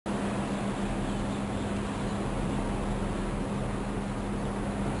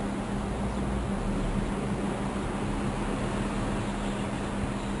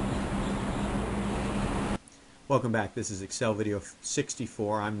Welcome back. This is Excel video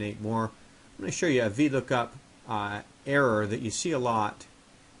 64. I'm Nate Moore. I'm going to show you a VLOOKUP error that you see a lot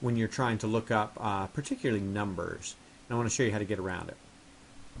when you're trying to look up particularly numbers. And I want to show you how to get around it.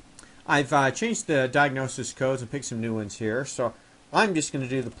 I've changed the diagnosis codes and picked some new ones here. So I'm just going to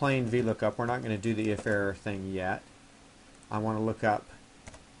do the plain VLOOKUP. We're not going to do the if error thing yet. I want to look up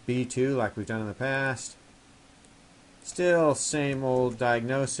B2 like we've done in the past. Still same old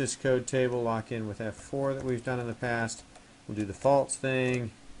diagnosis code table, lock in with F4 that we've done in the past. We'll do the false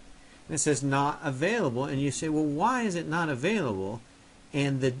thing. And it says not available, and you say, well, why is it not available?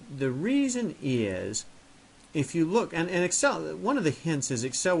 And the reason is, if you look, and Excel, one of the hints is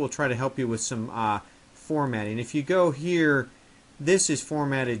Excel will try to help you with some formatting. If you go here, this is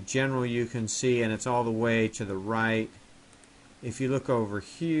formatted general, you can see, and it's all the way to the right. If you look over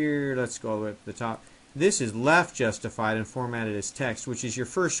here, let's go all the way up to the top. This is left justified and formatted as text, which is your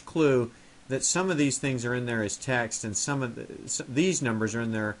first clue that some of these things are in there as text and some of these numbers are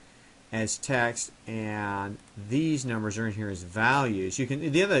in there as text and these numbers are in here as values.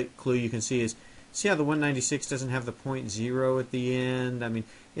 The other clue you can see is, see how the 196 doesn't have the 0.0 at the end? I mean,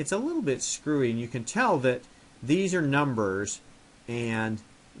 it's a little bit screwy, and you can tell that these are numbers and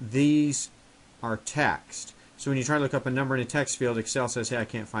these are text. So when you try to look up a number in a text field, Excel says, hey, I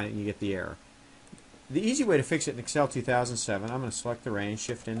can't find it, and you get the error. The easy way to fix it in Excel 2007, I'm going to select the range,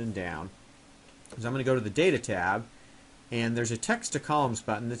 shift in and down, is I'm going to go to the Data tab, and there's a Text to Columns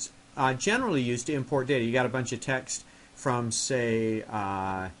button that's generally used to import data. You got a bunch of text from, say,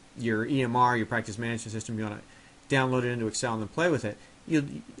 your EMR, your practice management system. You want to download it into Excel and then play with it. You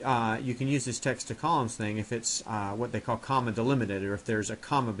can use this Text to Columns thing if it's what they call comma delimited, or if there's a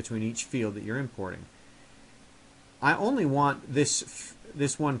comma between each field that you're importing. I only want this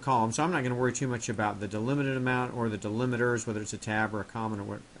one column, so I'm not going to worry too much about the delimited amount or the delimiters, whether it's a tab or a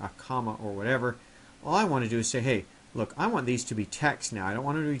comma or whatever. All I want to do is say, hey, look, I want these to be text now. I don't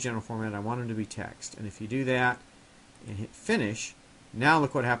want them to be general format. I want them to be text. And if you do that and hit finish, now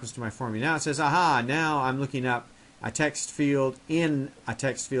look what happens to my formula. Now it says, aha, now I'm looking up a text field in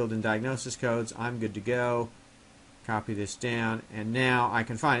diagnosis codes. I'm good to go. Copy this down, and now I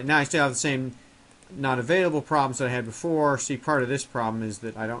can find it. Now I still have the same not available problems that I had before. See, part of this problem is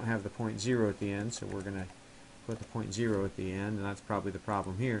that I don't have the 0.0 at the end, so we're going to put the 0.0 at the end, and that's probably the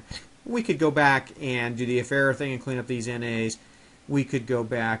problem here. We could go back and do the if error thing and clean up these NAs. We could go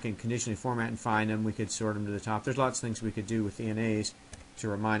back and conditionally format and find them. We could sort them to the top. There's lots of things we could do with the NAs to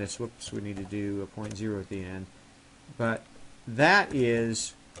remind us, whoops, we need to do a 0.0 at the end. But that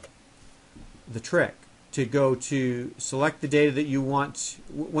is the trick. To go to select the data that you want.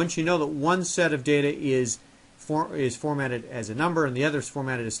 Once you know that one set of data is formatted as a number and the other is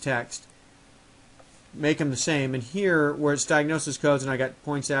formatted as text, make them the same. And here, where it's diagnosis codes and I got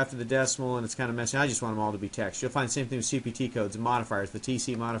points after the decimal and it's kind of messy, I just want them all to be text. You'll find the same thing with CPT codes and modifiers. The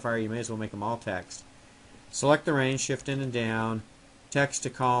TC modifier, you may as well make them all text. Select the range, shift in and down, text to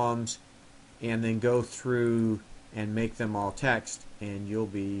columns, and then go through and make them all text, and you'll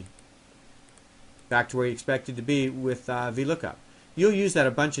be back to where you expected to be with VLOOKUP. You'll use that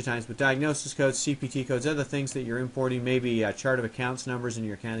a bunch of times with diagnosis codes, CPT codes, other things that you're importing, maybe a chart of accounts numbers in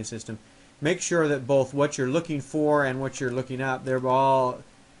your accounting system. Make sure that both what you're looking for and what you're looking up, they're all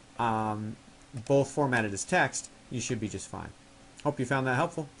both formatted as text. You should be just fine. Hope you found that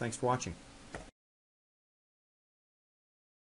helpful. Thanks for watching.